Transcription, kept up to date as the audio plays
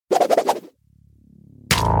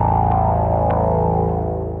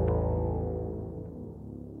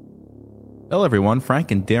Hello everyone,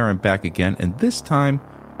 Frank and Darren back again, and this time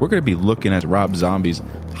we're going to be looking at Rob Zombie's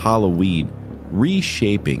Halloween,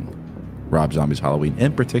 reshaping Rob Zombie's Halloween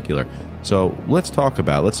in particular. So let's talk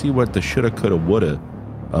about, let's see what the shoulda, coulda, woulda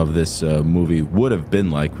of this movie would have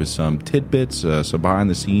been like, with some tidbits, some behind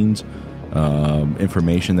the scenes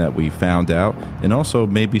information that we found out, and also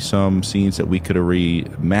maybe some scenes that we could have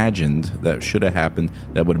reimagined that should have happened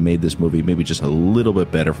that would have made this movie maybe just a little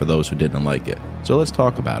bit better for those who didn't like it. So let's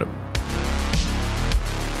talk about it.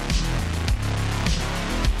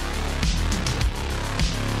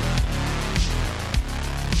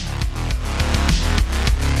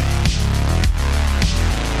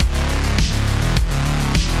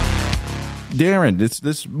 Darren,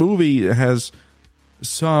 this movie has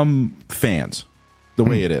some fans, the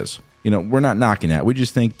way it is. You know, we're not knocking that. We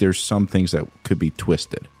just think there's some things that could be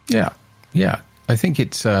twisted. Yeah. I think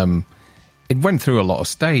it went through a lot of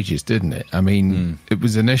stages, didn't it? I mean, it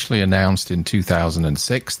was initially announced in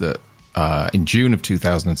 2006 that, in June of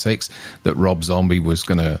 2006, that Rob Zombie was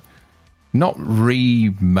going to not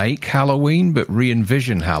remake Halloween, but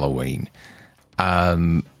re-envision Halloween.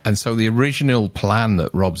 And so the original plan that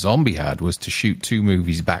Rob Zombie had was to shoot two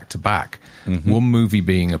movies back to back, one movie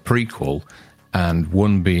being a prequel and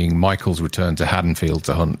one being Michael's return to Haddonfield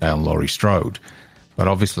to hunt down Laurie Strode. But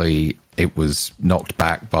obviously it was knocked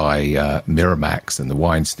back by Miramax and the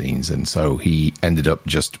Weinsteins, and so he ended up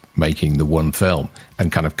just making the one film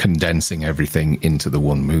and kind of condensing everything into the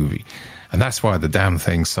one movie. And that's why the damn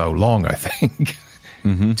thing's so long, I think.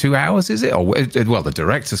 2 hours, is it? Or, well, the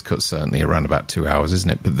director's cut's certainly around about 2 hours, isn't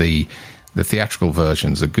it? But the theatrical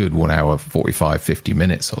version's a good 1 hour, 45, 50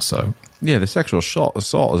 minutes or so. Yeah, the sexual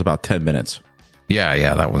assault is about 10 minutes.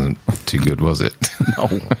 Yeah, that wasn't too good, was it?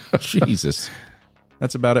 No, Jesus.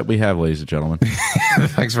 That's about it we have, ladies and gentlemen.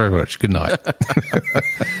 Thanks very much. Good night.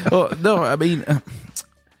 Well, no, I mean,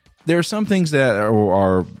 there are some things that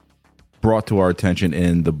are brought to our attention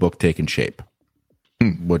in the book Taking Shape,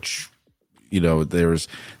 which... You know, there's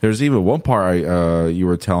even one part you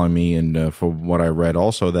were telling me, and from what I read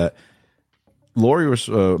also, that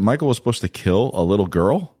Michael was supposed to kill a little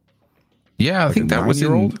girl. Yeah, I think that was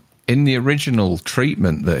in the original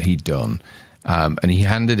treatment that he'd done, and he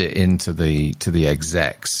handed it in to the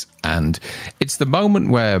execs. And it's the moment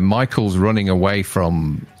where Michael's running away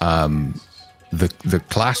from the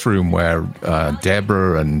classroom where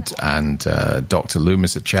Deborah and Dr.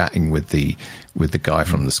 Loomis are chatting with the guy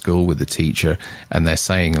from the school, with the teacher, and they're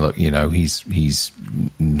saying, look, you know, he's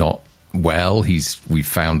not well. We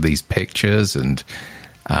found these pictures and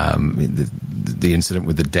the incident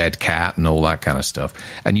with the dead cat and all that kind of stuff.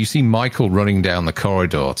 And you see Michael running down the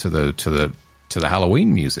corridor to the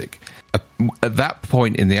Halloween music. At that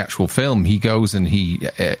point in the actual film, he goes and he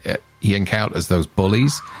encounters those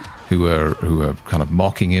bullies who are kind of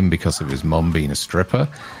mocking him because of his mum being a stripper.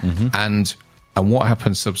 And what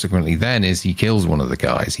happens subsequently then is he kills one of the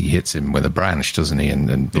guys. He hits him with a branch, doesn't he,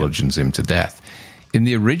 and bludgeons him to death. In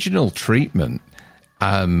the original treatment,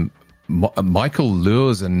 Michael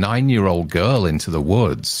lures a 9-year-old girl into the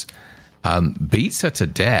woods, beats her to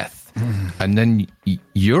death, and then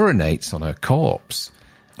urinates on her corpse.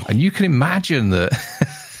 And you can imagine that...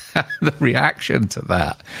 the reaction to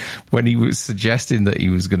that when he was suggesting that he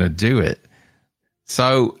was going to do it.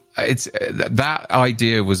 So it's that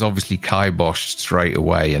idea was obviously kiboshed straight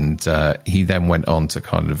away, and he then went on to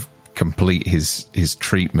kind of complete his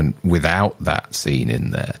treatment without that scene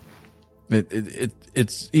in there.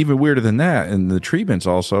 It's even weirder than that. In the treatments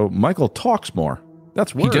also, Michael talks more.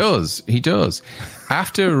 That's worse. He does.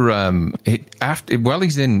 While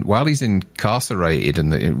he's incarcerated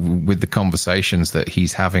and with the conversations that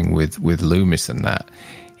he's having with Loomis and that,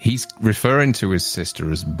 he's referring to his sister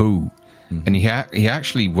as Boo, and he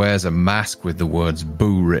actually wears a mask with the words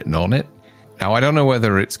Boo written on it. Now I don't know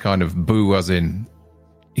whether it's kind of Boo as in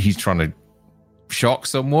he's trying to shock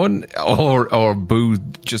someone, or Boo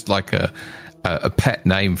just like a pet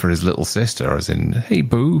name for his little sister, as in, hey,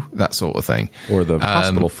 Boo, that sort of thing. Or the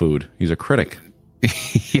hospital food. He's a critic.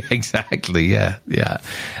 Yeah, exactly. Yeah.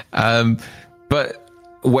 But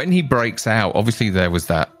when he breaks out, obviously there was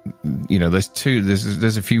that, you know,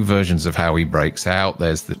 there's a few versions of how he breaks out.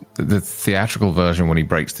 There's the theatrical version when he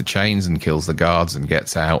breaks the chains and kills the guards and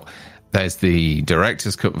gets out. There's the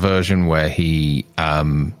director's cut version where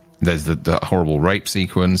there's the horrible rape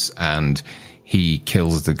sequence, and he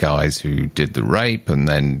kills the guys who did the rape and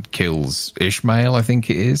then kills Ishmael, I think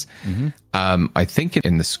it is. I think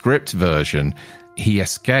in the script version, he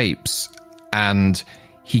escapes and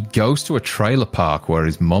he goes to a trailer park where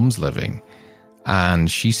his mum's living. and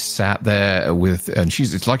she sat there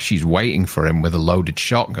it's like she's waiting for him with a loaded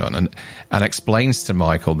shotgun, and explains to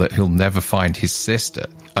Michael that he'll never find his sister.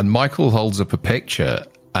 And Michael holds up a picture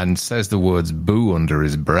and says the words "boo" under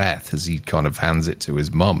his breath as he kind of hands it to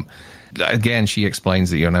his mum. Again, she explains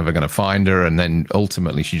that you're never going to find her, and then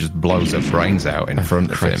ultimately she just blows her brains out in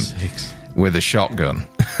front of him with a shotgun.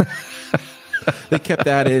 They kept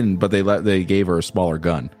that in, but they gave her a smaller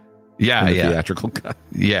gun. Yeah, theatrical gun.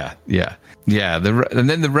 Yeah. And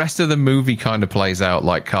then the rest of the movie kind of plays out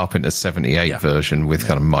like Carpenter's 78 version, with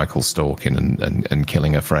kind of Michael stalking and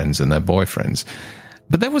killing her friends and their boyfriends.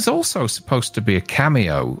 But there was also supposed to be a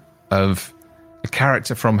cameo of a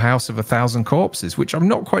character from House of a Thousand Corpses, which I'm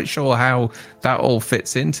not quite sure how that all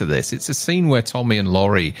fits into this. It's a scene where Tommy and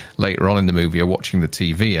Laurie later on in the movie are watching the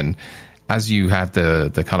TV, and as you had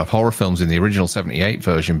the kind of horror films in the original 78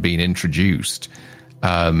 version being introduced,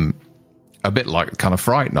 a bit like kind of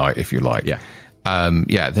Fright Night, if you like.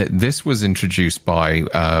 This was introduced by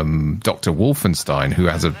Dr. Wolfenstein, who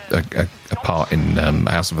has a part in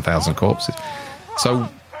House of a Thousand Corpses. So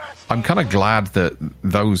I'm kind of glad that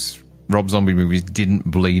those Rob Zombie movies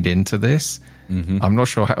didn't bleed into this. I'm not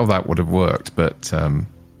sure how that would have worked, but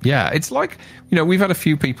it's like, we've had a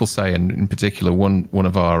few people say, and in particular one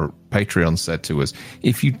of our Patreons said to us,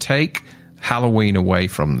 if you take Halloween away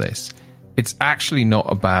from this, it's actually not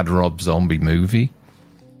a bad Rob Zombie movie,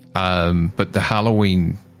 but the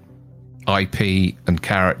Halloween IP and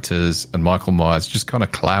characters and Michael Myers just kind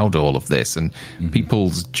of cloud all of this, and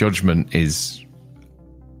people's judgment is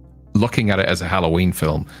looking at it as a Halloween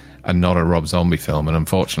film and not a Rob Zombie film, and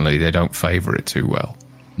unfortunately they don't favor it too well.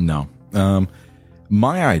 No.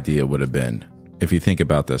 My idea would have been, if you think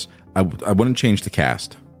about this, I wouldn't change the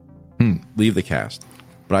cast. Leave the cast.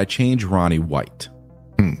 But I change Ronnie White.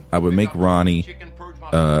 I would make Ronnie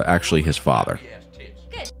actually his father.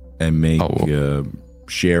 And make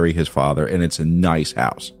Sherry his father. And it's a nice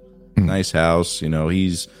house. Nice house.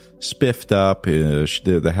 He's spiffed up.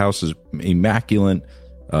 The house is immaculate.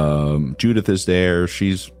 Judith is there.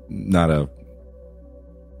 She's not a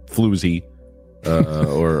floozy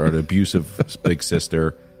or an abusive big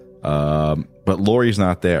sister. But Laurie's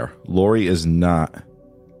not there. Laurie is not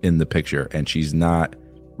in the picture, and she's not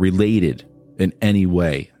related in any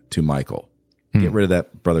way to Michael. Get rid of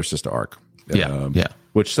that brother-sister arc.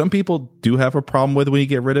 Which some people do have a problem with when you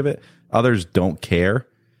get rid of it. Others don't care.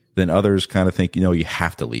 Then others kind of think, you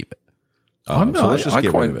have to leave it. So let's just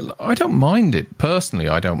get rid of it. I don't mind it. Personally,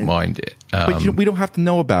 I don't mind it. But we don't have to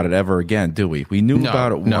know about it ever again, do we? We knew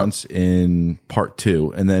about it once in part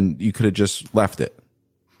 2, and then you could have just left it.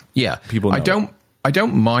 Yeah. People know I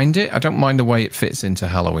don't mind it. I don't mind the way it fits into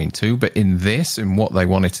Halloween 2, but in what they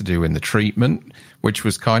wanted to do in the treatment, which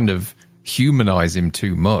was kind of humanize him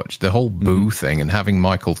too much, the whole boo thing and having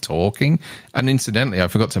Michael talking. And incidentally, I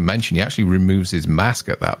forgot to mention, he actually removes his mask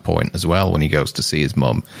at that point as well when he goes to see his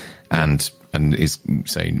mum, and is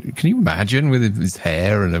saying, can you imagine, with his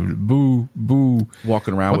hair and a boo,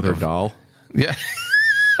 walking around with her doll? Yeah.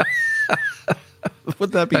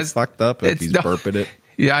 Would that be fucked up if he's burping it?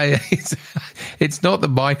 Yeah, it's not the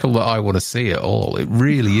Michael that I want to see at all. It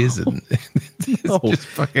really isn't. It's just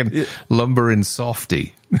fucking lumbering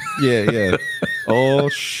softy. Yeah. Oh,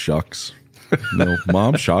 shucks. No,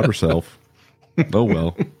 Mom shot herself. Oh,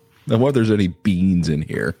 well. No wonder there's any beans in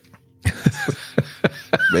here.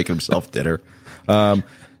 Making himself dinner.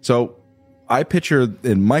 So I picture,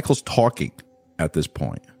 and Michael's talking at this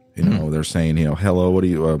point. They're saying, hello, what are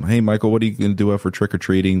you, hey, Michael, what are you going to do for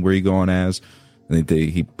trick-or-treating? Where are you going as? And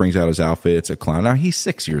he brings out his outfit. It's a clown. Now, he's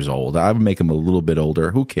 6 years old. I would make him a little bit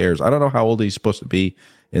older. Who cares? I don't know how old he's supposed to be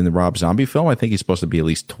in the Rob Zombie film. I think he's supposed to be at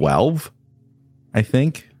least 12, I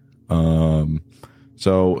think.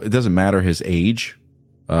 So it doesn't matter his age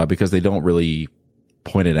because they don't really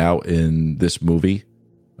point it out in this movie.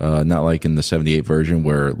 Not like in the 78 version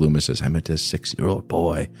where Loomis says, I met this 6-year-old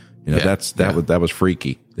boy. That was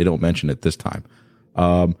freaky. They don't mention it this time.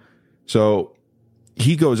 So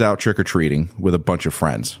he goes out trick-or-treating with a bunch of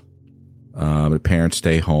friends. The parents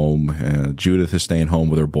stay home. Judith is staying home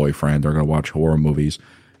with her boyfriend. They're going to watch horror movies.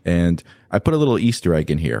 And I put a little Easter egg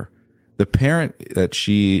in here. The parent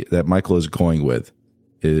that Michael is going with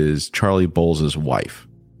is Charlie Bowles' wife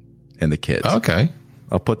and the kids. Okay.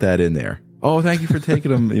 I'll put that in there. Oh, thank you for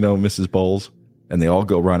taking them, Mrs. Bowles. And they all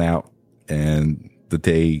go run out, and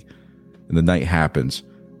the night happens.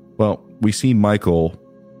 Well, we see Michael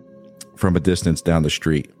from a distance down the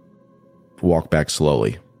street walk back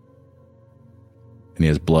slowly. And he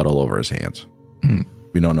has blood all over his hands.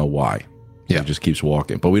 We don't know why. He just keeps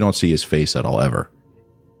walking. But we don't see his face at all, ever.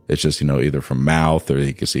 It's just, either from mouth, or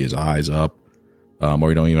you can see his eyes up, or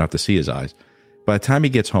you don't even have to see his eyes. By the time he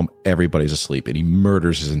gets home, everybody's asleep, and he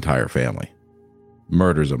murders his entire family.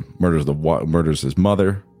 Murders them. Murders his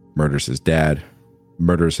mother. Murders his dad.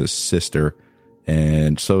 Murders his sister.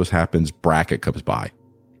 And so happens, Brackett comes by.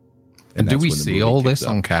 And do we see all this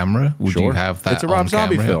on camera? Would you have that? It's a Rob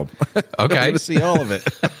Zombie film. Okay, I'm going to see all of it.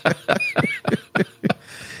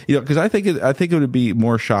 Because I think it would be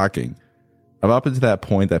more shocking up until that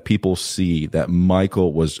point that people see that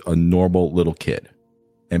Michael was a normal little kid,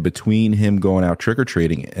 and between him going out trick or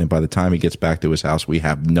treating and by the time he gets back to his house, we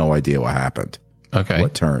have no idea what happened. Okay,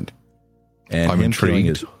 what turned, and I'm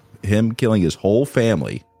intrigued. Him killing his whole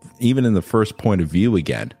family, even in the first point of view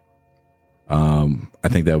again. I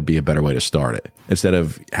think that would be a better way to start it instead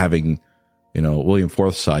of having, William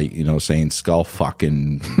Forsythe, saying skull fuck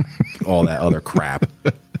and all that other crap.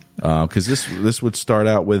 Because this would start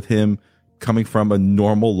out with him coming from a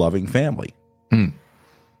normal, loving family, and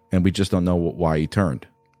we just don't know why he turned.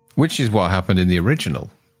 Which is what happened in the original.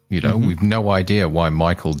 We've no idea why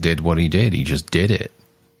Michael did what he did. He just did it.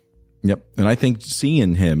 Yep, and I think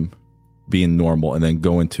seeing him being normal and then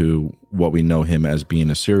go into what we know him as being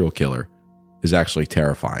a serial killer is actually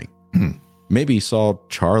terrifying. Maybe he saw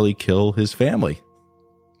Charlie kill his family.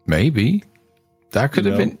 Maybe. That could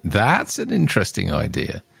have been... That's an interesting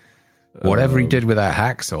idea. Whatever he did with that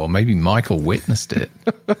hacksaw, maybe Michael witnessed it.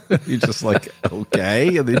 He's just like,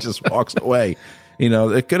 okay, and he just walks away.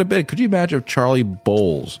 It could have been... Could you imagine if Charlie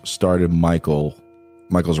Bowles started Michael's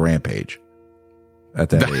rampage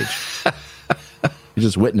at that age? He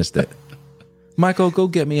just witnessed it. Michael, go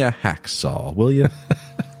get me a hacksaw, will you?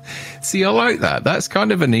 See, I like that. That's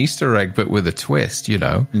kind of an Easter egg, but with a twist,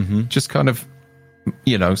 just kind of,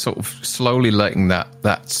 sort of slowly letting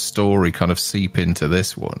that story kind of seep into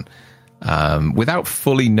this one, without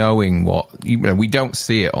fully knowing what, we don't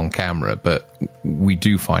see it on camera, but we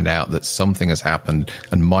do find out that something has happened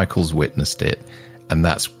and Michael's witnessed it. And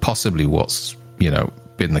that's possibly what's,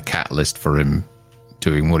 been the catalyst for him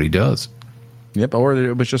doing what he does. Yep. Or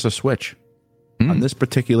it was just a switch. On this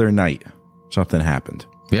particular night, something happened.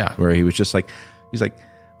 Yeah. Where he was just like,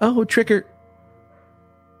 oh, trigger.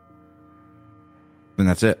 And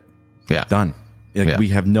that's it. Yeah. Done. We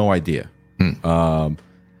have no idea. But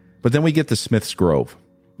then we get to Smith's Grove.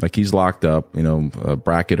 Like he's locked up,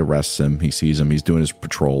 Brackett arrests him. He sees him. He's doing his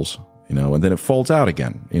patrols, and then it folds out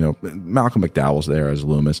again. Malcolm McDowell's there as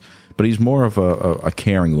Loomis, but he's more of a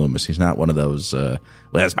caring Loomis. He's not one of those,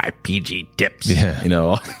 where's my PG tips? Yeah.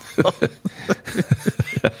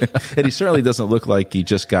 And he certainly doesn't look like he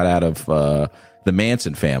just got out of the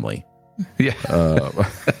Manson family. Yeah.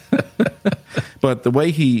 But the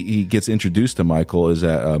way he gets introduced to Michael is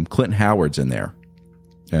that Clint Howard's in there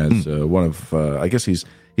as one of, I guess he's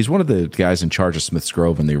one of the guys in charge of Smith's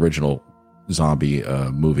Grove in the original zombie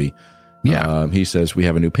movie. Yeah. He says, we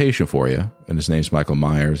have a new patient for you. And his name's Michael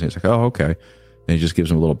Myers. And he's like, oh, okay. And he just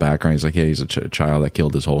gives him a little background. He's like, yeah, he's a child that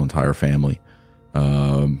killed his whole entire family.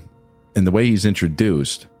 And the way he's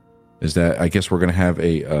introduced is that I guess we're going to have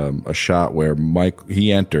a shot where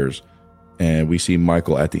he enters and we see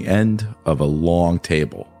Michael at the end of a long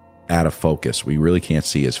table, out of focus. We really can't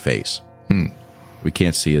see his face. We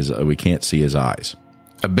can't see his eyes.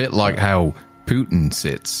 A bit like how Putin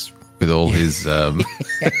sits with all his with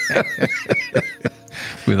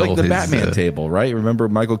like all the his, Batman table, right? Remember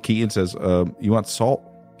Michael Keaton says, you want salt?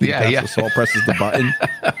 Yeah. The salt, presses the button.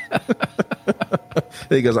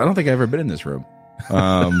 He goes, I don't think I've ever been in this room.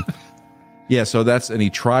 So and he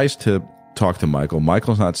tries to talk to Michael.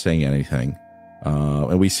 Michael's not saying anything.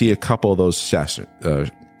 And we see a couple of those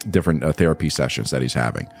different therapy sessions that he's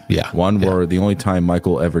having. Yeah. One where the only time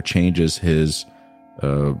Michael ever changes his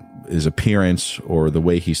appearance or the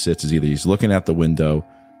way he sits is either he's looking at the window,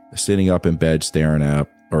 sitting up in bed, staring at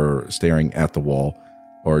the wall,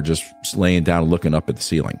 or just laying down and looking up at the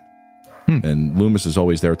ceiling. And Loomis is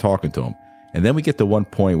always there talking to him. And then we get to one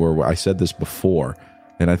point where I said this before,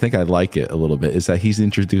 and I think I like it a little bit, is that he's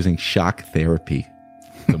introducing shock therapy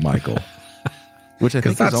to Michael, which I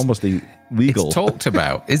think is almost illegal. It's talked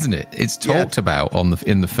about, isn't it? It's talked about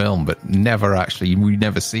in the film, but we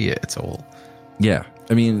never see it at all. Yeah.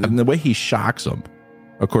 I mean, and the way he shocks them,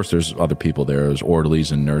 of course, there's other people there, there's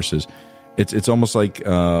orderlies and nurses. It's almost like using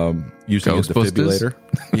a defibrillator.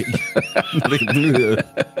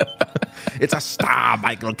 It's a star,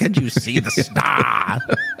 Michael. Can't you see the star?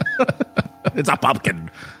 It's a pumpkin.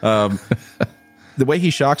 The way he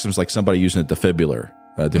shocks him is like somebody using a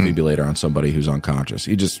defibrillator on somebody who's unconscious.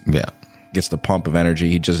 He just gets the pump of energy.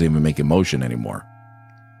 He doesn't even make emotion anymore.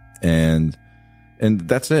 And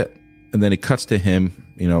that's it. And then it cuts to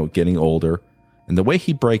him, getting older. And the way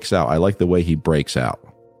he breaks out, I like the way he breaks out.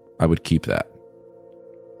 I would keep that.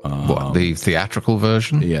 What, the theatrical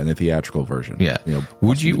version? Yeah, in the theatrical version. Yeah. You know,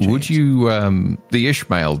 would you the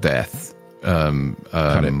Ishmael death?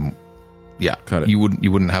 Cut it. Yeah, Cut it. you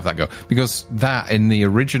wouldn't have that go, because that in the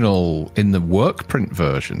work print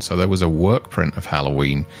version. So there was a work print of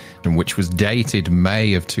Halloween, which was dated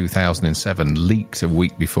May of 2007, leaked a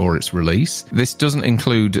week before its release. This doesn't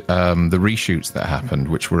include the reshoots that happened,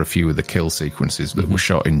 which were a few of the kill sequences that were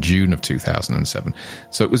shot in June of 2007.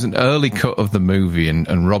 So it was an early cut of the movie,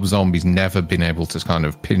 and Rob Zombie's never been able to kind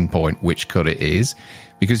of pinpoint which cut it is.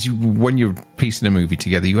 Because when you're piecing a movie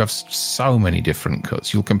together, you have so many different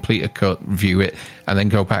cuts. You'll complete a cut, view it, and then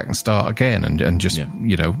go back and start again, and just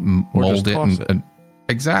mold it. And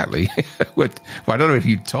exactly. Well, I don't know if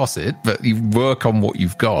you toss it, but you work on what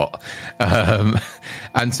you've got.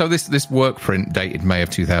 And so this work print dated May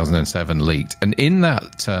of 2007 leaked, and in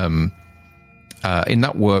that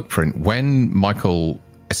work print, when Michael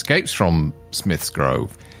escapes from Smith's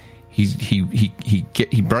Grove,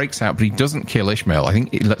 he breaks out, but he doesn't kill Ishmael. I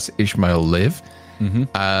think he lets Ishmael live,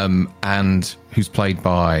 and who's played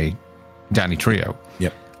by Danny Trejo.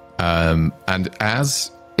 Yep. And as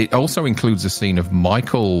it also includes a scene of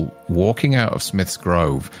Michael walking out of Smith's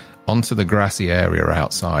Grove onto the grassy area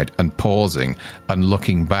outside and pausing and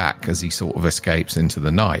looking back as he sort of escapes into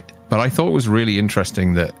the night. But I thought it was really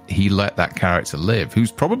interesting that he let that character live,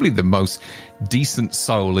 who's probably the most decent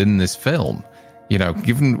soul in this film. You know,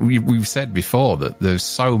 given we've said before that there's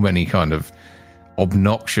so many kind of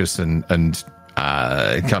obnoxious and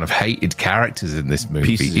kind of hated characters in this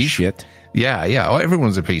movie. Pieces of shit. Yeah. Oh,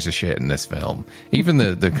 everyone's a piece of shit in this film. Even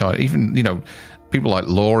people like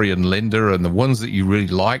Laurie and Linda and the ones that you really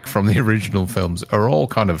like from the original films are all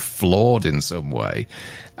kind of flawed in some way.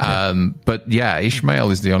 But yeah,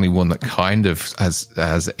 Ishmael is the only one that kind of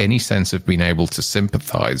has any sense of being able to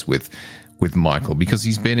sympathize with Michael, because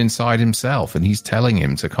he's been inside himself and he's telling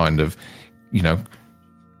him to kind of,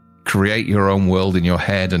 create your own world in your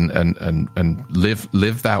head and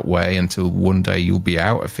live that way until one day you'll be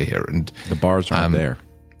out of here. And the bars aren't there.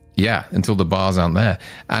 Yeah, until the bars aren't there.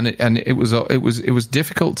 And it was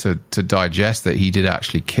difficult to digest that he did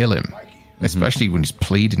actually kill him, especially when he's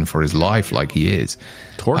pleading for his life like he is.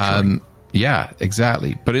 Torturing. Yeah,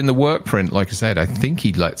 exactly. But in the work print, like I said, I think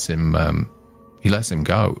he lets him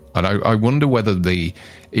go. And I wonder whether the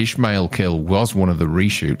Ishmael kill was one of the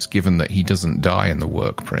reshoots, given that he doesn't die in the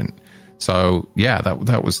work print. So yeah,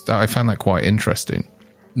 I found that quite interesting.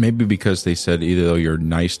 Maybe because they said either though you're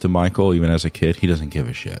nice to Michael, even as a kid, he doesn't give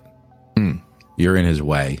a shit. You're in his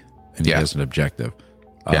way, and he has an objective.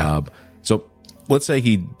 Yeah. So let's say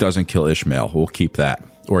he doesn't kill Ishmael. We'll keep that,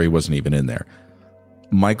 or he wasn't even in there.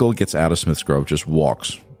 Michael gets out of Smith's Grove, just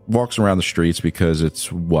walks around the streets, because it's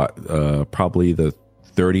probably the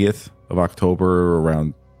 30th of October,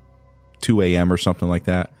 around 2 a.m. or something like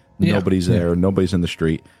that. Yeah. Nobody's there. Nobody's in the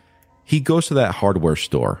street. He goes to that hardware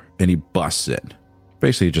store and he busts in.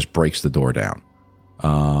 Basically, just breaks the door down.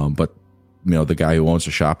 But the guy who owns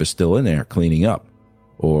the shop is still in there cleaning up,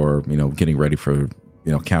 or getting ready for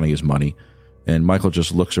counting his money. And Michael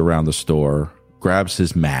just looks around the store, grabs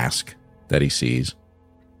his mask that he sees,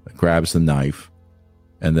 grabs the knife,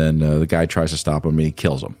 and then the guy tries to stop him and he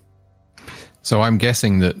kills him. So I'm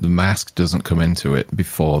guessing that the mask doesn't come into it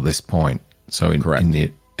before this point. So in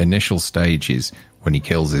the initial stages, when he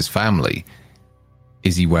kills his family,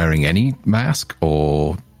 is he wearing any mask,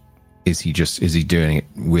 or is he doing it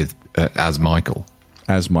with as Michael?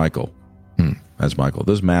 As Michael. As Michael.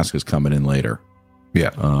 This mask is coming in later.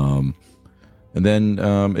 Yeah. And then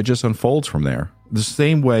it just unfolds from there. The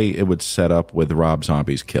same way it would set up with Rob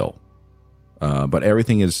Zombie's kill. But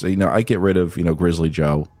everything is, I get rid of, Grizzly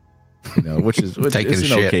Joe, which is an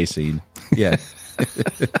okay scene. Yeah.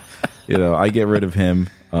 I get rid of him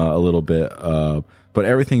a little bit. But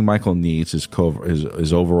everything Michael needs is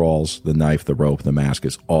his overalls, the knife, the rope, the mask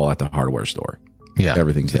is all at the hardware store. Yeah.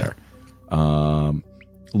 Everything's there.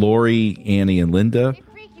 Laurie, Annie, and Linda,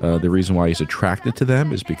 the reason why he's attracted to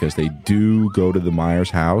them is because they do go to the Myers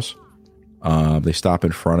house. They stop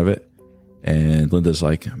in front of it. And Linda's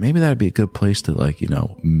like, maybe that'd be a good place to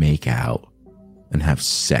make out and have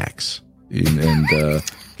sex. And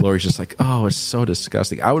Laurie's just like, oh, it's so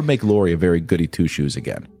disgusting. I would make Laurie a very goody two-shoes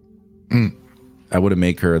again. I wouldn't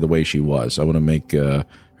make her the way she was. I wouldn't make her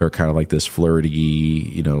kind of like this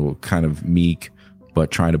flirty, kind of meek,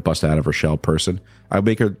 but trying to bust out of her shell person. I'd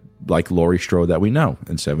make her like Laurie Strode that we know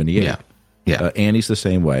in 78. Yeah. Annie's the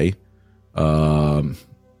same way that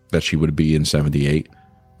she would be in 78.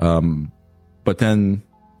 But then,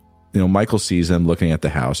 Michael sees them looking at the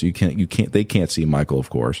house. They can't see Michael, of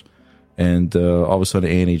course. And all of a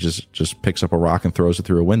sudden, Annie just picks up a rock and throws it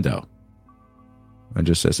through a window. and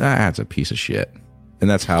just says, it's a piece of shit. And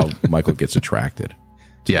that's how Michael gets attracted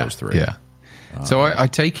to those three. Yeah. So I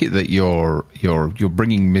take it that you're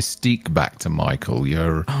bringing mystique back to Michael.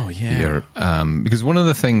 Because one of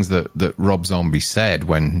the things that Rob Zombie said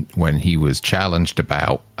when he was challenged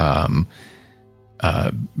about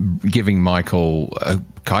giving Michael a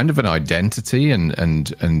kind of an identity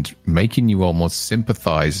and making you almost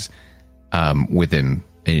sympathize with him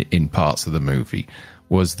in parts of the movie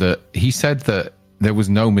was that he said that there was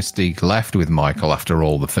no mystique left with Michael after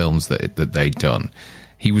all the films that they'd done.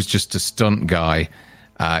 He was just a stunt guy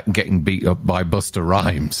getting beat up by Busta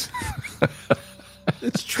Rhymes.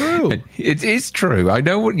 It's true. It is true. I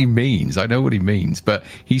know what he means. But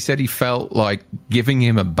he said he felt like giving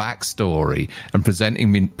him a backstory and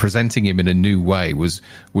presenting him in a new way was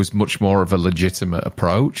much more of a legitimate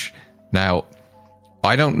approach. Now,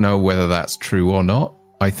 I don't know whether that's true or not.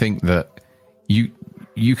 I think that you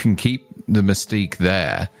can keep the mystique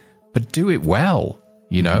there, but do it well.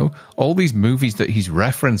 You know, all these movies that he's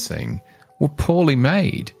referencing were poorly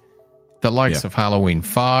made. The likes of Halloween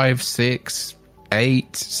 5, 6,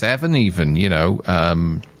 8, 7 even,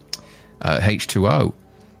 H2O.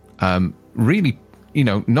 Really,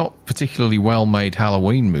 not particularly well-made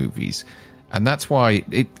Halloween movies. And that's why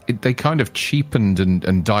they kind of cheapened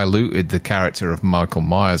and diluted the character of Michael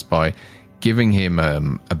Myers by giving him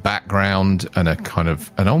a background and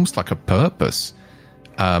and almost like a purpose.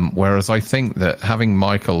 Whereas I think that having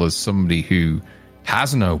Michael as somebody who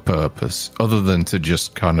has no purpose other than to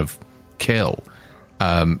just kind of kill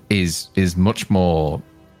is much more,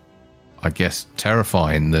 I guess,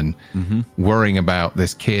 terrifying than worrying about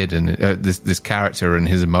this kid and this character and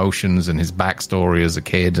his emotions and his backstory as a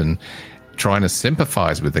kid and trying to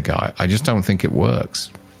sympathize with the guy. I just don't think it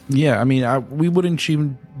works. Yeah, I mean, I wouldn't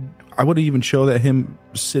even show that him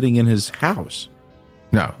sitting in his house.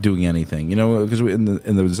 No, doing anything, because in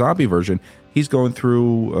the zombie version, he's going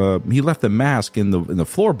through. He left the mask in the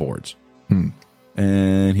floorboards,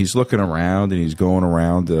 and he's looking around and he's going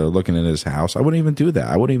around looking in his house. I wouldn't even do that.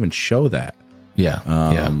 I wouldn't even show that. Yeah,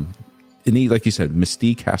 And he, like you said,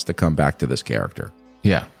 mystique has to come back to this character.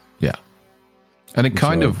 Yeah, and it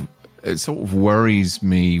sort of worries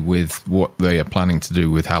me with what they are planning to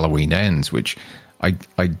do with Halloween Ends, which I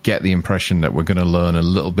get the impression that we're going to learn a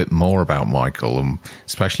little bit more about Michael,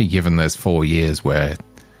 especially given there's 4 years where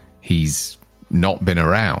he's not been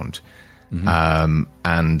around.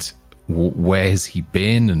 And where has he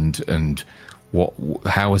been and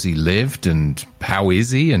how has he lived and how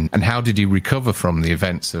is he and how did he recover from the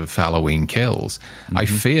events of Halloween Kills? I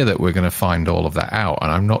fear that we're going to find all of that out,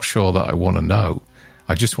 and I'm not sure that I want to know.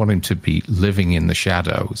 I just want him to be living in the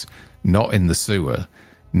shadows, not in the sewer,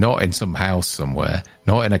 not in some house somewhere,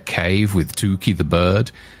 not in a cave with Tukey the bird.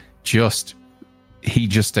 He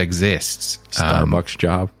just exists. Starbucks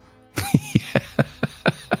job.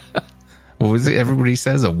 What was it everybody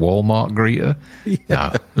says? A Walmart greeter?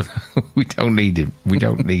 Yeah. No, we don't need it. We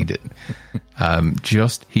don't need it.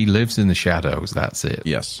 He lives in the shadows. That's it.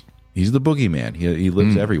 Yes. He's the boogeyman. He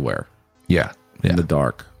lives everywhere. Yeah. In the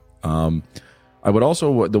dark. I would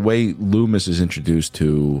also, the way Loomis is introduced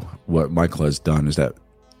to what Michael has done is that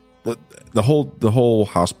the whole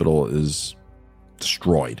hospital is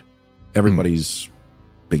destroyed. Everybody's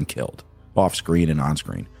been killed off screen and on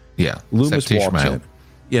screen. Yeah, Loomis walks in.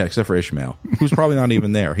 Yeah, except for Ishmael, who's probably not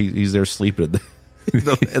even there. He's there sleeping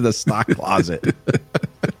in the stock closet,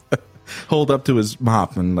 hold up to his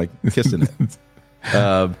mop and like kissing it.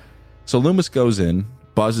 So Loomis goes in,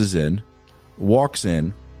 buzzes in, walks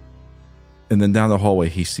in, and then down the hallway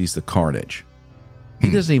he sees the carnage.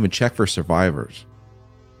 He doesn't even check for survivors.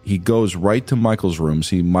 He goes right to Michael's room.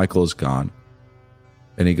 See, Michael is gone.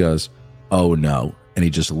 And he goes, "Oh, no." And he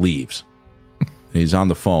just leaves. And he's on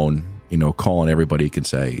the phone, calling everybody he can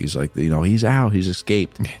say. He's like, he's out. He's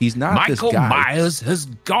escaped. He's not Michael this guy. Myers has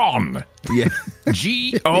gone. Yeah.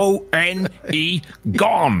 Gone.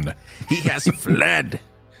 Gone. He has fled.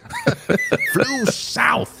 Flew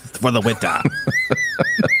south for the winter.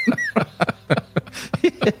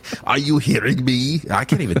 Are you hearing me? I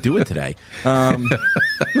can't even do it today. And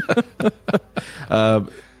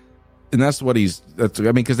that's what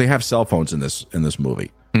because they have cell phones in this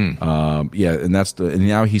movie. And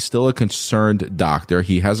now he's still a concerned doctor.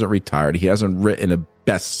 He hasn't retired. He hasn't written a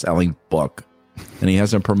best-selling book, and he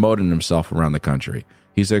hasn't promoted himself around the country.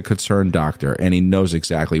 He's a concerned doctor, and he knows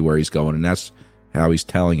exactly where he's going, and that's how he's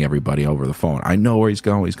telling everybody over the phone. I know where he's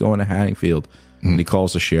going. He's going to Haddingfield. And he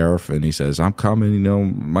calls the sheriff and he says, "I'm coming,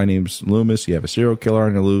 my name's Loomis. You have a serial killer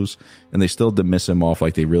on your loose." And they still dismiss him off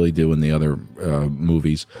like they really do in the other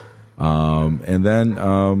movies. And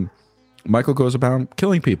then Michael goes about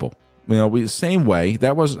killing people. same way. I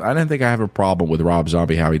didn't think I have a problem with Rob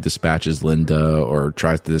Zombie, how he dispatches Linda or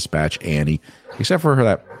tries to dispatch Annie, except for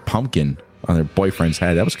that pumpkin on their boyfriend's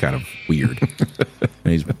head. That was kind of weird.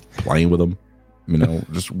 And he's playing with them,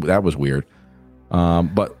 that was weird.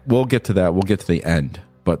 But we'll get to that. We'll get to the end.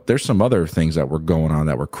 But there's some other things that were going on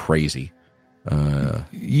that were crazy. There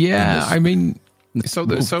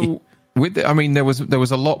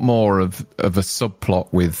was a lot more of a subplot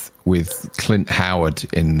with Clint Howard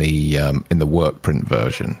in the work print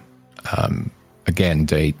version. Again,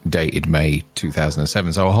 dated May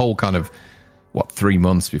 2007. So a whole kind of 3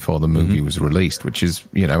 months before the movie was released, which is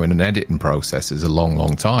in an editing process is a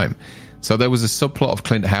long time. So there was a subplot of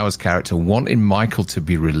Clint Howard's character wanting Michael to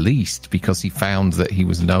be released because he found that he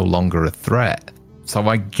was no longer a threat. So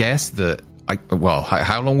I guess that.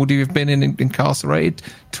 How long would he have been incarcerated?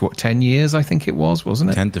 10 years, I think it was,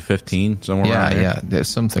 wasn't it? 10 to 15, somewhere around there. Yeah, there's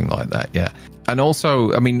something like that, yeah. And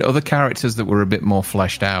also, other characters that were a bit more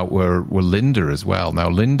fleshed out were Linda as well. Now,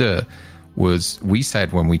 Linda we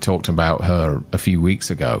said when we talked about her a few weeks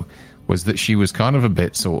ago, was that she was kind of a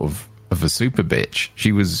bit sort of a super bitch.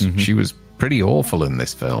 She was pretty awful in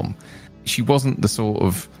this film. She wasn't the sort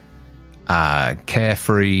of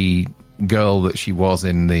carefree girl that she was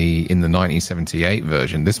in the 1978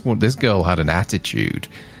 version. This girl had an attitude,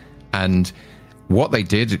 and what they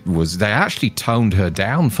did was they actually toned her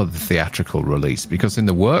down for the theatrical release, because in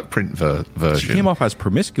the work print version she came off as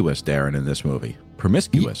promiscuous, Darren, in this movie.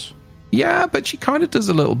 Promiscuous. Yeah, but she kind of does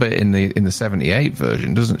a little bit in the 78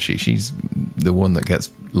 version, doesn't she? She's the one that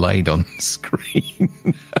gets laid on screen.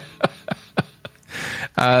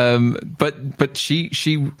 But she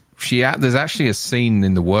there's actually a scene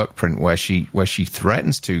in the work print where she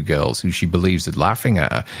threatens two girls who she believes are laughing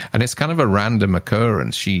at her, and it's kind of a random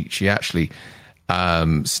occurrence. She actually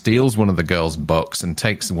steals one of the girls' bucks and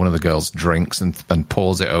takes one of the girls' drinks and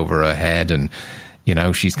pours it over her head, and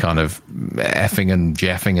she's kind of effing and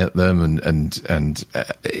jeffing at them, and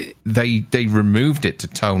they removed it to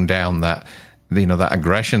tone down that that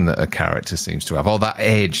aggression that a character seems to have, or that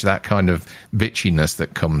edge, that kind of bitchiness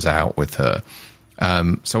that comes out with her.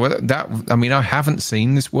 I haven't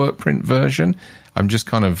seen this work print version. I'm just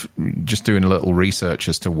kind of doing a little research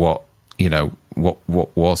as to what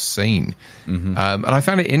was seen. And I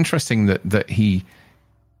found it interesting that he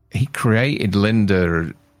created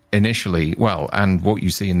Linda initially, and what you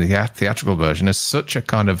see in the theatrical version is such a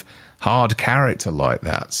kind of hard character like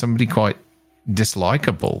that, somebody quite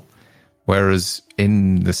dislikable. Whereas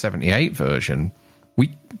in the 78 version,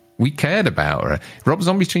 we cared about her. Rob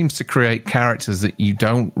Zombie seems to create characters that you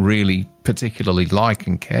don't really particularly like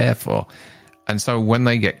and care for. And so when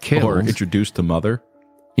they get killed... Or introduced to Mother.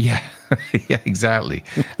 Yeah, yeah, exactly.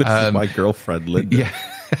 This is my girlfriend, Linda. Yeah.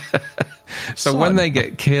 So when they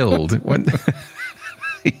get killed...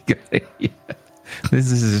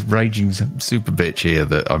 This is raging super bitch here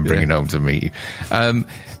that I'm bringing home to meet you.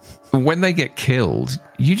 When they get killed,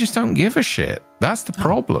 you just don't give a shit. That's the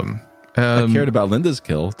problem. I cared about Linda's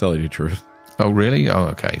kill, tell you the truth. Oh, really? Oh,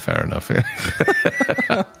 okay, fair enough.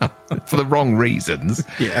 For the wrong reasons.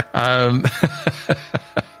 Yeah.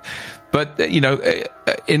 But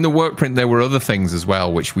in the work print, there were other things as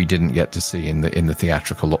well which we didn't get to see in the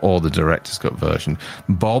theatrical or the director's cut version.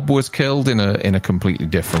 Bob was killed in a completely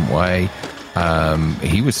different way.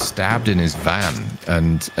 He was stabbed in his van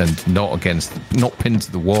and not pinned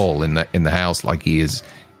to the wall in the house like he is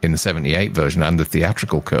in the 78 version and the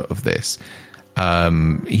theatrical cut of this.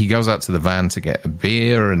 He goes out to the van to get a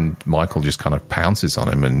beer, and Michael just kind of pounces on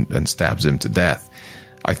him and stabs him to death.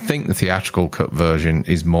 I think the theatrical cut version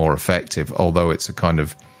is more effective, although it's a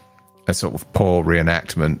sort of poor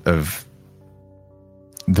reenactment of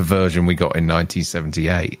the version we got in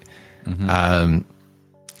 1978.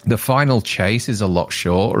 The final chase is a lot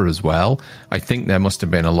shorter as well. I think there must have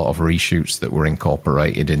been a lot of reshoots that were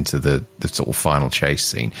incorporated into the sort of final chase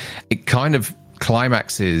scene. It kind of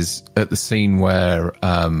climaxes at the scene where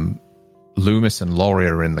Loomis and Laurie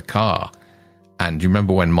are in the car. And you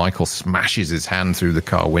remember when Michael smashes his hand through the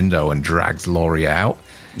car window and drags Laurie out?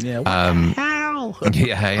 Yeah, what the hell?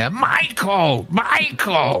 Yeah, Michael!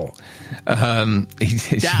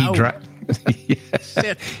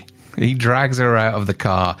 He drags her out of the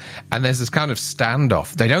car, and there's this kind of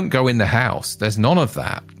standoff. They don't go in the house. There's none of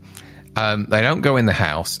that. They don't go in the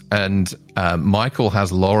house, and Michael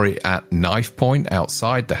has Laurie at knife point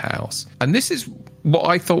outside the house. And this is what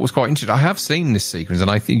I thought was quite interesting. I have seen this sequence,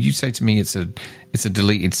 and I think you say to me it's a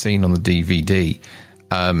deleted scene on the DVD.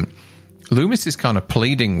 Loomis is kind of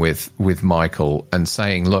pleading with Michael and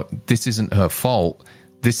saying, look, this isn't her fault.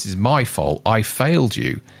 This is my fault. I failed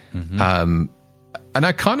you. And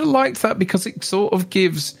I kind of liked that because it sort of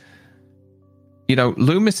gives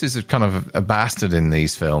Loomis is a kind of a bastard in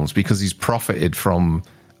these films because he's profited from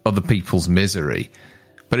other people's misery.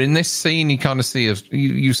 But in this scene, you kind of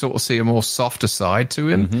you sort of see a more softer side to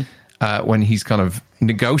him when he's kind of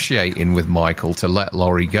negotiating with Michael to let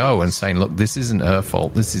Laurie go and saying, look, this isn't her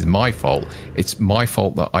fault. This is my fault. It's my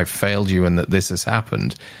fault that I've failed you and that this has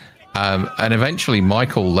happened. And eventually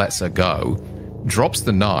Michael lets her go, drops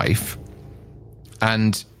the knife,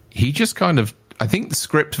 and he just kind of, I think the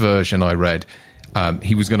script version I read,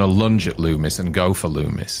 he was going to lunge at Loomis and go for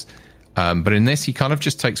Loomis. But in this, he kind of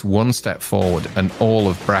just takes one step forward and all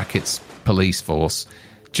of Brackett's police force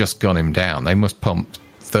just gun him down. They must pump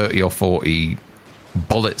 30 or 40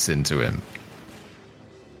 bullets into him.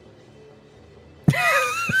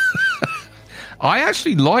 I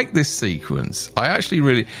actually like this sequence. I actually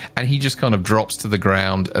really... And he just kind of drops to the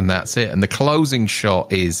ground and that's it. And the closing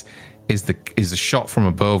shot is a shot from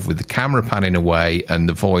above with the camera panning away and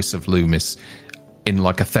the voice of Loomis in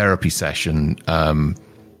like a therapy session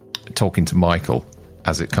talking to Michael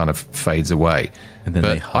as it kind of fades away. And then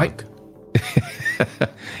they hug.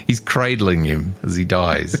 He's cradling him as he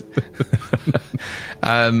dies.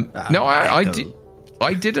 No, I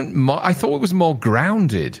didn't. I thought it was more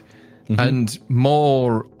grounded and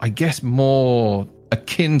more, I guess, more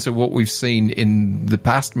akin to what we've seen in the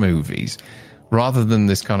past movies, rather than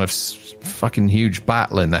this kind of fucking huge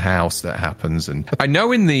battle in the house that happens. And I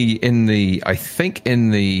know in the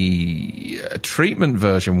treatment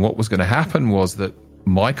version, what was going to happen was that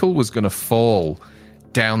Michael was going to fall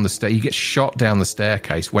down the stair. He gets shot down the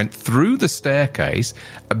staircase, went through the staircase,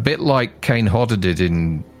 a bit like Kane Hodder did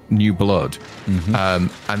in New Blood. And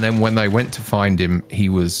then when they went to find him, he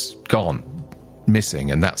was gone,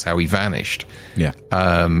 missing, and that's how he vanished. Yeah.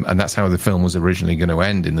 And that's how the film was originally going to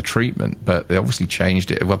end in the treatment, but they obviously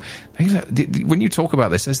changed it. Well, when you talk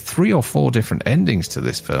about this, there's 3 or 4 different endings to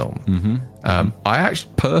this film. I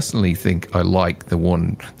actually personally think I like the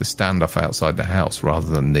standoff outside the house rather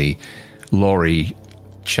than the Laurie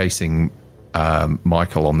chasing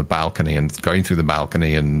Michael on the balcony and going through the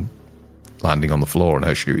balcony and landing on the floor and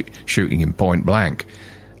her shooting him point blank.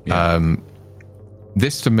 Yeah.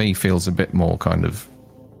 This to me feels a bit more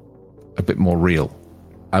real.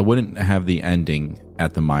 I wouldn't have the ending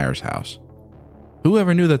at the Myers house.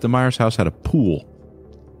 Whoever knew that the Myers house had a pool?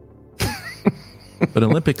 An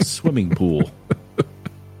Olympic swimming pool.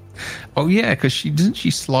 Oh yeah, because didn't she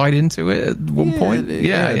slide into it at one point?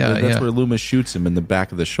 Yeah. That's where Loomis shoots him in the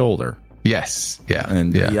back of the shoulder. Yes, yeah,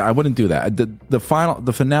 and I wouldn't do that. The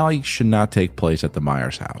finale should not take place at the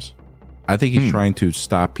Myers house. I think he's trying to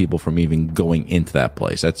stop people from even going into that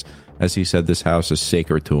place. That's, as he said, this house is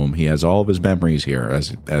sacred to him. He has all of his memories here,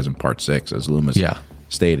 as in Part 6, as Loomis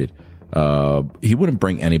stated. He wouldn't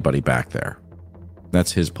bring anybody back there.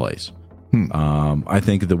 That's his place. I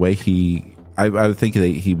think the way I think that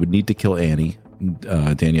he would need to kill Annie,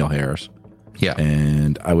 Danielle Harris. Yeah.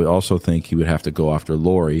 And I would also think he would have to go after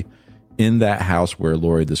Laurie in that house where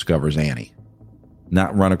Laurie discovers Annie.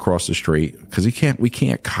 Not run across the street, because we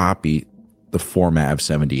can't copy the format of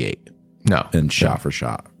 78. No. And shot for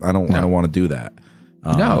shot. I don't want to do that.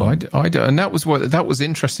 No, I don't. And that was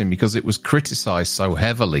interesting because it was criticized so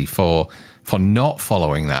heavily for not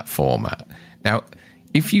following that format. Now,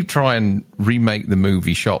 if you try and remake the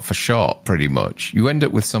movie shot for shot, pretty much, you end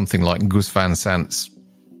up with something like Gus Van Sant's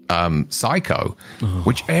Psycho,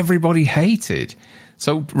 which everybody hated.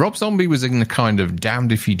 So Rob Zombie was in the kind of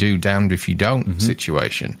damned if you do, damned if you don't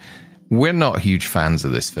situation. We're not huge fans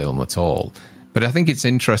of this film at all. But I think it's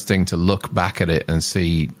interesting to look back at it and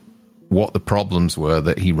see what the problems were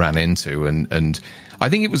that he ran into. And I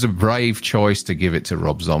think it was a brave choice to give it to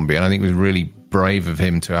Rob Zombie. And I think it was really brave of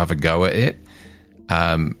him to have a go at it.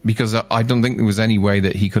 Because I don't think there was any way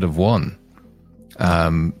that he could have won.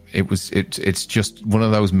 It's just one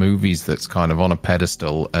of those movies that's kind of on a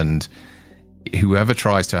pedestal, and whoever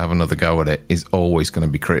tries to have another go at it is always going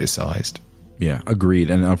to be criticized. Yeah,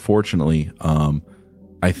 agreed. And unfortunately,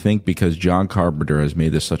 I think because John Carpenter has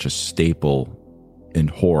made this such a staple in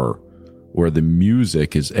horror, where the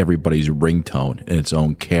music is everybody's ringtone in its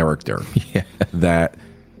own character, that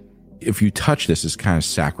if you touch this, it's kind of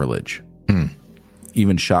sacrilege.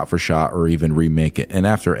 Even shot for shot, or even remake it. And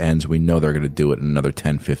after it ends, we know they're going to do it in another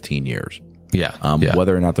 10, 15 years.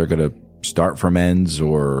 Whether or not they're going to start from ends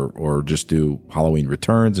or just do Halloween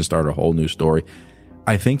Returns and start a whole new story.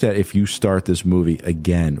 I think that if you start this movie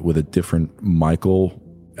again with a different Michael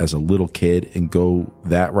as a little kid and go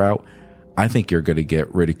that route, I think you're going to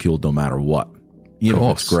get ridiculed no matter what. Even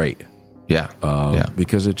if it's great.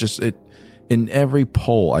 Because it in every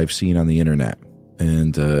poll I've seen on the internet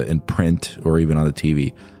and in print or even on the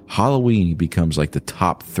TV, Halloween becomes like the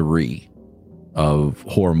top 3 of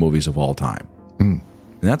horror movies of all time. And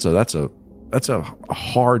that's a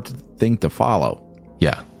hard thing to follow.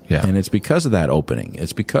 Yeah. Yeah. And it's because of that opening.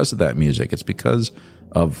 It's because of that music. It's because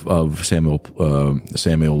of Samuel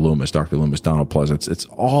Loomis, Dr. Loomis, Donald Pleasance. It's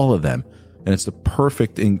all of them. And it's the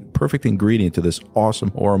perfect ingredient to this awesome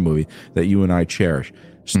horror movie that you and I cherish.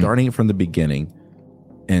 Starting it from the beginning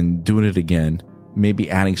and doing it again, maybe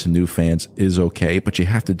adding some new fans is okay, but you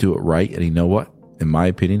have to do it right. And you know what? In my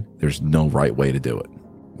opinion, there's no right way to do it.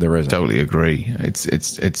 There isn't. Totally agree.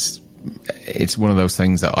 It's one of those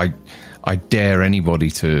things that I dare anybody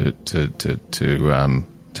to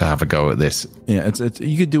have a go at this. Yeah, it's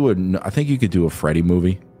you could do I think you could do a Freddy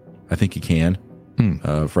movie. I think you can.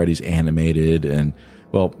 Freddy's animated, and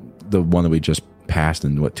well, the one that we just passed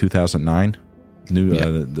in 2009, the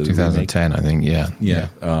 2010, remake. I think.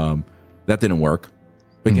 Yeah. That didn't work.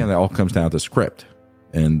 But again, that all comes down to script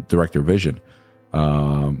and director vision.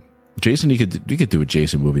 Jason, you could do a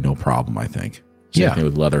Jason movie, no problem. I think. Same thing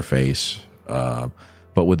with Leatherface. But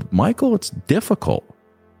with Michael, it's difficult.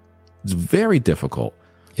 It's very difficult.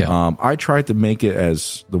 Yeah. I tried to make it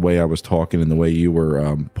as the way I was talking and the way you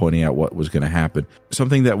were pointing out what was going to happen.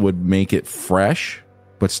 Something that would make it fresh,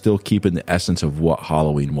 but still keep in the essence of what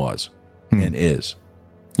Halloween was and is.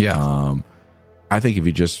 Yeah. I think if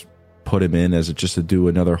you just put him in as just to do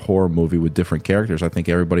another horror movie with different characters, I think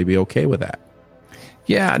everybody would be okay with that.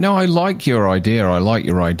 Yeah, no, I like your idea. I like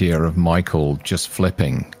your idea of Michael just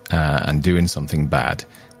flipping and doing something bad,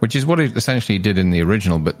 which is what it essentially did in the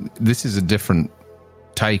original, but this is a different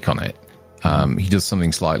take on it. He does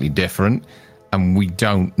something slightly different, and we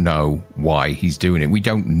don't know why he's doing it. We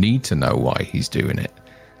don't need to know why he's doing it.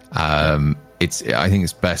 I think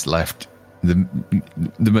it's best left the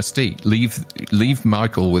mystique. Leave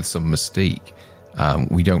Michael with some mystique.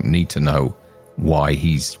 We don't need to know why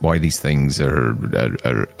these things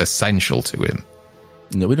are essential to him.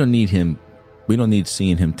 No, we don't need him. We don't need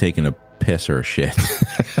seeing him taking a piss or a shit.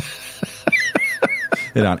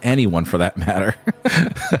 And on anyone for that matter.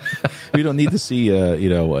 We don't need to see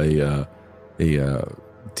a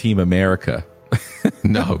Team America.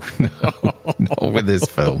 No, with this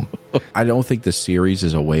film. I don't think the series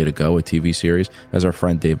is a way to go, a TV series. As our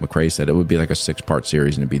friend Dave McRae said, it would be like a 6-part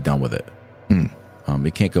series and it'd be done with it.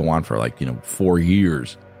 It can't go on for 4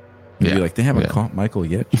 years. You'd be like, they haven't caught Michael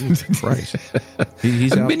yet? Jesus Christ.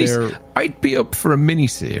 He's out there. I'd be up for a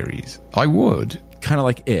mini-series. I would. Kind of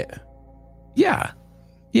like It. Yeah.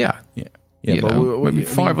 But maybe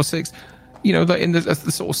 5 or 6. In the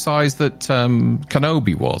sort of size that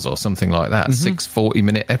Kenobi was, or something like that. 6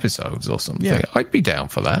 40-minute episodes or something. Yeah. I'd be down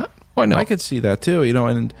for that. Why not? I could see that too.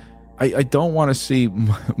 And I don't want to see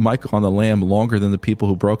Michael on the lam longer than the people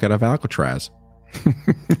who broke out of Alcatraz.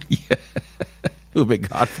 Who've been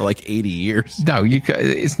gone for 80 years. No,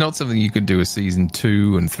 it's not something you could do a season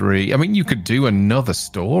 2 and 3. I mean, you could do another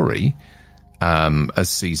story as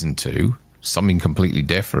season 2. Something completely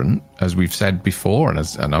different, as we've said before, and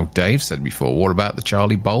as I know Dave said before. What about the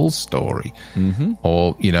Charlie Bowles story?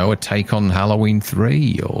 Or, a take on Halloween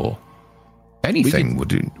 3, or anything would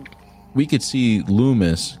do. We could see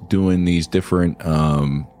Loomis doing these different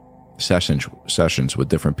sessions with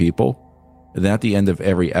different people. And then at the end of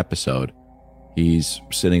every episode, he's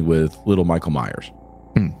sitting with little Michael Myers.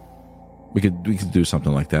 We could do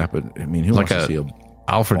something like that, but I mean, who wants to see a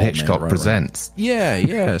Alfred Hitchcock Presents?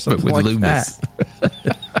 Yeah, something but with like Loomis.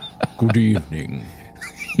 That. Good evening.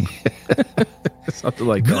 Something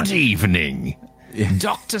like that. Good evening.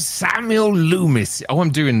 Dr. Samuel Loomis. Oh, I'm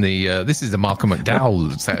doing this is the Malcolm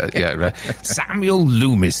McDowell. Samuel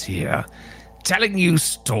Loomis here, telling you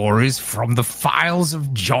stories from the files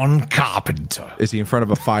of John Carpenter. Is he in front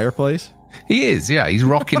of a fireplace? He is, yeah. He's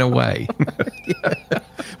rocking away.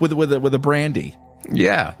 With a brandy.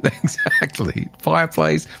 Yeah, exactly.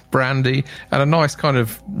 Fireplace, brandy, and a nice kind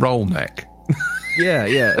of roll neck. Yeah,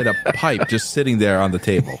 and a pipe just sitting there on the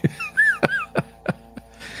table.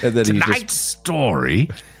 And then tonight's story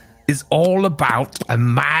is all about a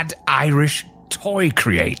mad Irish toy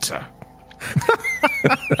creator.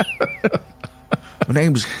 My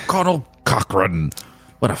name's Conal Cochran.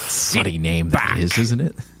 What a funny name that is, isn't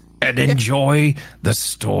it? And enjoy the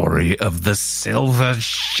story of the Silver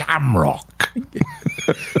Shamrock.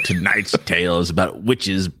 Tonight's tale is about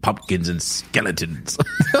witches, pumpkins, and skeletons.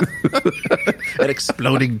 And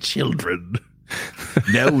exploding children.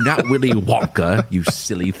 No, not Willy Wonka, you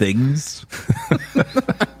silly things.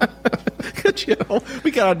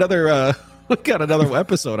 We got another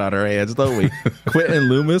episode on our hands, don't we? Quentin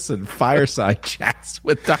Loomis and Fireside Chats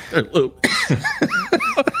with Dr. Loomis.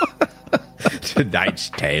 Tonight's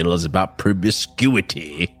tale is about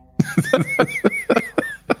promiscuity.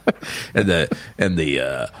 and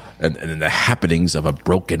the happenings of a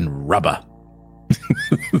broken rubber.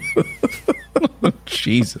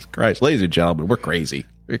 Jesus Christ, ladies and gentlemen, we're crazy.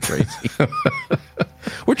 We're crazy.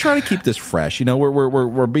 We're trying to keep this fresh. You know,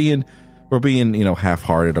 we're being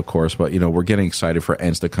half-hearted, of course, but we're getting excited for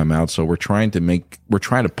Ends to come out. So we're trying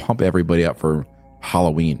to pump everybody up for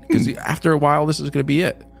Halloween, because after a while, this is going to be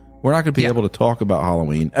it. We're not going to be able to talk about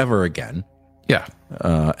Halloween ever again. Yeah,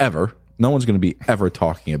 ever. No one's going to be ever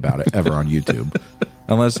talking about it ever on YouTube,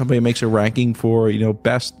 unless somebody makes a ranking for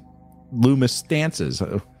best Loomis stances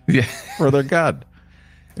for their god.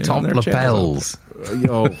 Top lapels.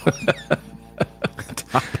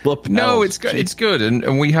 Top lapels. No, it's good. It's good,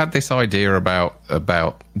 and we had this idea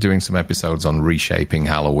about doing some episodes on reshaping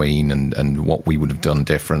Halloween and what we would have done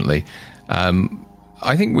differently.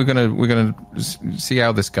 I think we're gonna see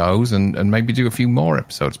how this goes, and maybe do a few more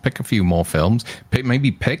episodes, pick a few more films,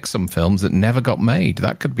 maybe pick some films that never got made.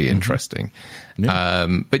 That could be interesting. Yeah.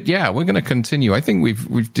 But yeah, we're going to continue. I think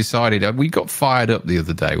we've decided. We got fired up the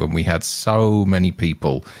other day when we had so many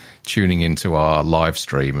people tuning into our live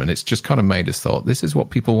stream, and it's just kind of made us thought, this is what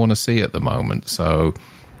people want to see at the moment. So,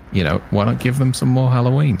 why not give them some more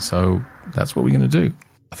Halloween? So that's what we're going to do.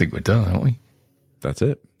 I think we're done, aren't we? That's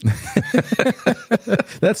it.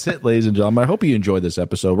 That's it, ladies and gentlemen. I hope you enjoyed this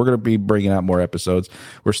episode. We're going to be bringing out more episodes.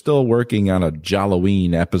 We're still working on a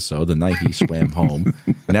Jalloween episode, The Night He Swam Home,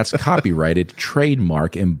 and that's copyrighted,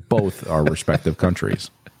 trademark in both our respective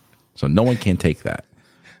countries. So no one can take that.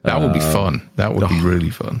 That would be fun. That would be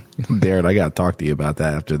really fun. Darren, I got to talk to you about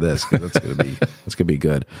that after this, because that's going to be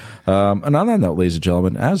good. And on that note, ladies and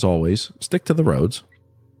gentlemen, as always, stick to the roads.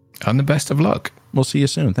 And the best of luck. We'll see you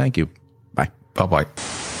soon. Thank you. Bye. Bye-bye.